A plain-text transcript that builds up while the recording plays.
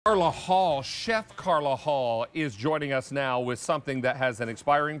Carla Hall, Chef Carla Hall, is joining us now with something that has an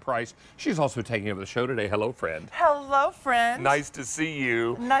expiring price. She's also taking over the show today. Hello, friend. Hello, friend. Nice to see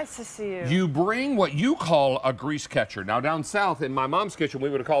you. Nice to see you. You bring what you call a grease catcher. Now, down south in my mom's kitchen,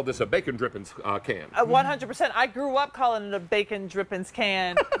 we would have called this a bacon drippings can. 100%. I grew up calling it a bacon drippings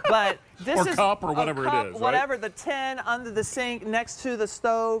can, but this or is cup or whatever cup, it is, right? Whatever, the tin under the sink next to the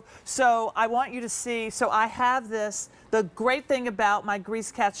stove. So I want you to see, so I have this. The great thing about my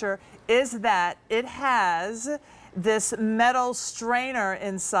grease catcher is that it has this metal strainer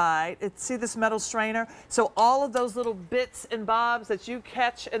inside. See this metal strainer? So all of those little bits and bobs that you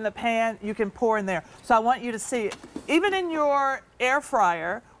catch in the pan, you can pour in there. So I want you to see it. Even in your air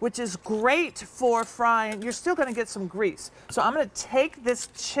fryer, which is great for frying, you're still gonna get some grease. So I'm gonna take this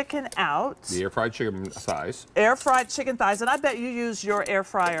chicken out. The air fried chicken thighs. Air fried chicken thighs, and I bet you use your air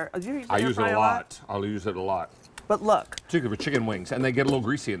fryer. I use it a lot. I'll use it a lot. But look. Particularly for chicken wings, and they get a little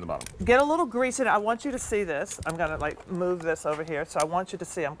greasy in the bottom. Get a little greasy. I want you to see this. I'm gonna like move this over here. So I want you to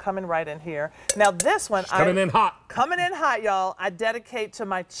see, I'm coming right in here. Now this one, coming in hot. Coming in hot, y'all. I dedicate to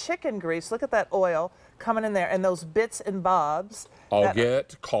my chicken grease. Look at that oil coming in there, and those bits and bobs. All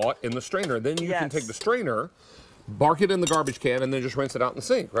get caught in the strainer. Then you can take the strainer, bark it in the garbage can, and then just rinse it out in the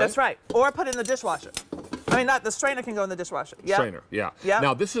sink, right? That's right. Or put it in the dishwasher. I mean, not the strainer can go in the dishwasher. Yep. Strainer, yeah. Yep.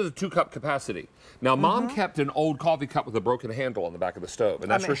 Now, this is a 2-cup capacity. Now, Mom kept an old coffee cup with a broken handle on the back of the stove,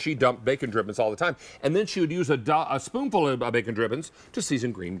 and that's where she dumped bacon drippings all the time. And then she would use a spoonful of bacon drippings to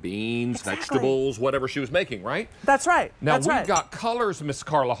season green beans, vegetables, whatever she was making, right? That's right. Now, we've got colors, Miss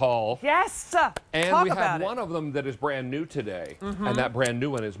Carla Hall. Yes. And we have one of them that is brand new today, and that brand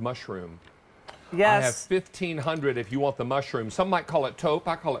new one is mushroom. Yes. I have 1,500 if you want the mushroom. Some might call it taupe.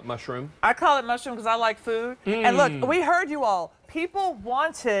 I call it mushroom. I call it mushroom because I like food. And look, we heard you all. People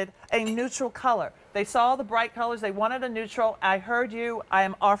wanted a neutral color. They saw the bright colors. They wanted a neutral. I heard you. I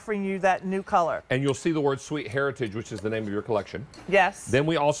am offering you that new color. And you'll see the word Sweet Heritage, which is the name of your collection. Yes. Then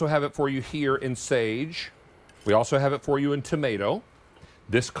we also have it for you here in sage. We also have it for you in tomato.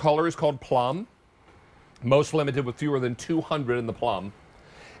 This color is called plum. Most limited with fewer than 200 in the plum.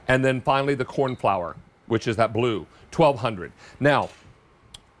 And then finally the cornflower, which is that blue, 1,200. Now,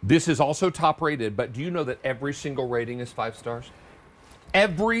 this is also top rated, but do you know that every single rating is 5 stars?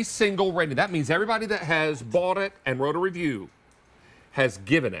 Every single rating. That means everybody that has bought it and wrote a review has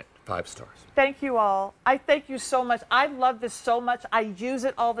given it 5 stars. Thank you all. I thank you so much. I love this so much. I use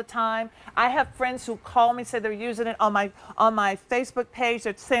it all the time. I have friends who call me, say they're using it on my Facebook page.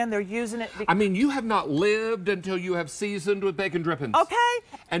 They're saying they're using it. I mean, you have not lived until you have seasoned with bacon drippings. Okay.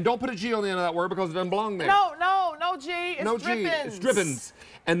 And don't put a G on the end of that word because it doesn't belong there. No G. It's no drippings. G. It's drippings.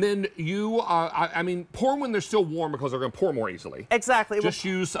 And then you, I mean, pour them when they're still warm because they're going to pour more easily. Exactly. Just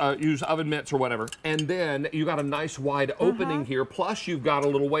use oven mitts or whatever. And then you got a nice wide opening here. Plus, you've got a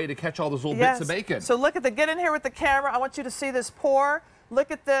little way to catch all those little bits of bacon. So look at get in here with the camera. I want you to see this pour.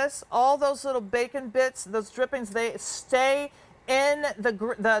 Look at this. All those little bacon bits, those drippings, they stay in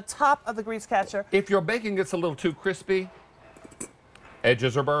the top of the grease catcher. If your bacon gets a little too crispy,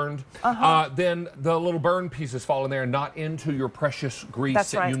 edges are burned, then the little burned pieces fall in there and not into your precious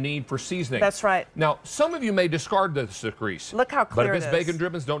grease that you need for seasoning. That's right. Now, some of you may discard this grease. Look how clear it is. But if it's bacon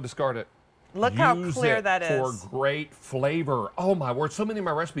drippings, don't discard it. Look how clear that is. For great flavor. Oh my word, so many of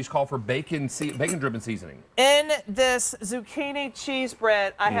my recipes call for bacon dripping seasoning. In this zucchini cheese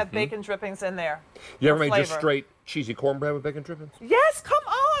bread, I have bacon drippings in there. You ever made just straight cheesy cornbread with bacon drippings? Yes, come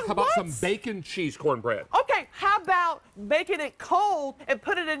on. How about some bacon cheese cornbread? Okay, how about making it cold and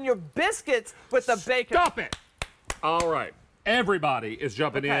put it in your biscuits with the bacon? Stop it. All right, everybody is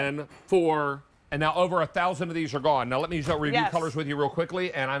jumping in for... And now over 1,000 of these are gone. Now let me just review colors with you real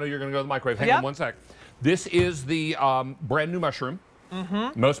quickly, and I know you're going to go to the microwave. Hang on one sec. This is the brand new mushroom,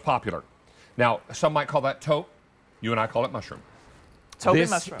 most popular. Now, some might call that taupe. You and I call it mushroom.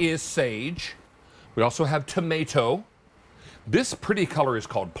 This is sage. We also have tomato. This pretty color is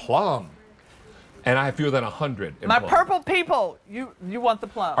called plum. And I have fewer than 100 in plum. Purple people, you want the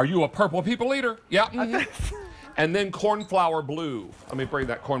plum. Are you a purple people eater? Yeah. And then cornflower blue. Let me bring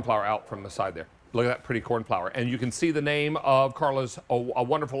that cornflower out from the side there. Look at that pretty cornflower. And you can see the name of Carla's a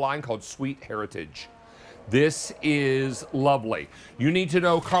wonderful line called Sweet Heritage. This is lovely. You need to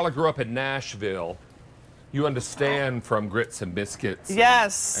know Carla grew up in Nashville. You understand from grits and biscuits.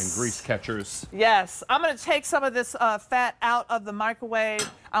 Yes. And grease catchers. Yes. I'm going to take some of this fat out of the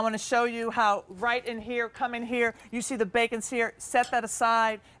microwave. I want to show you how right in here, come in here, you see the bacon's here, set that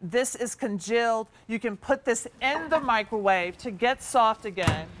aside. This is congealed. You can put this in the microwave to get soft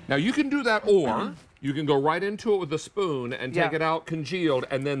again. Now you can do that, or you can go right into it with a spoon and take it out congealed,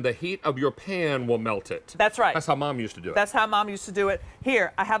 and then the heat of your pan will melt it. That's right. That's how Mom used to do it. That's how Mom used to do it.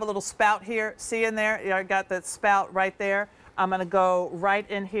 Here, I have a little spout here. See in there? I got that spout right there. I'm going to go right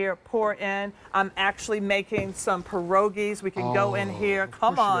in here, pour in. I'm actually making some pierogies. We can go in here.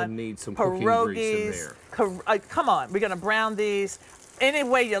 Come on. You're gonna need some cooking grease in there. Come on. We're going to brown these any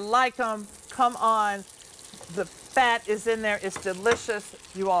way you like them. Come on. The fat is in there. It's delicious,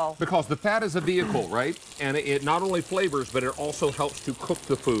 you all. Because the fat is a vehicle, right? And it not only flavors, but it also helps to cook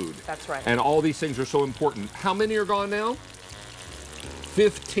the food. That's right. And all these things are so important. How many are gone now?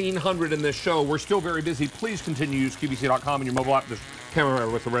 1,500 in this show. We're still very busy. Please continue to use QVC.com and your mobile app. This camera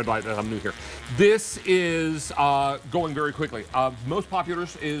with the red light, I'm new here. This is going very quickly. Most popular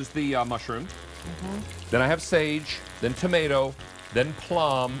is the mushroom. Then I have sage, then tomato, then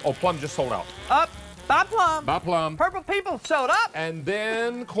plum. Oh, plum just sold out. Bye, plum. Bye, plum. Purple people showed up. And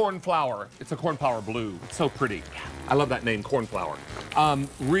then cornflower. It's a cornflower blue. It's so pretty. I love that name, cornflower.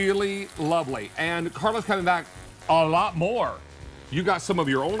 Really lovely. And Carla's coming back a lot more. You got some of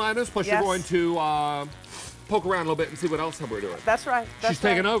your own items, plus you're going to poke around a little bit and see what else we're doing. That's right. She's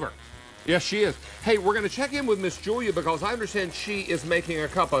taking over. Yes, she is. Hey, we're going to check in with Miss Julia because I understand she is making a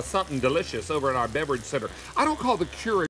cup of something delicious over at our beverage center. I don't call the Keurig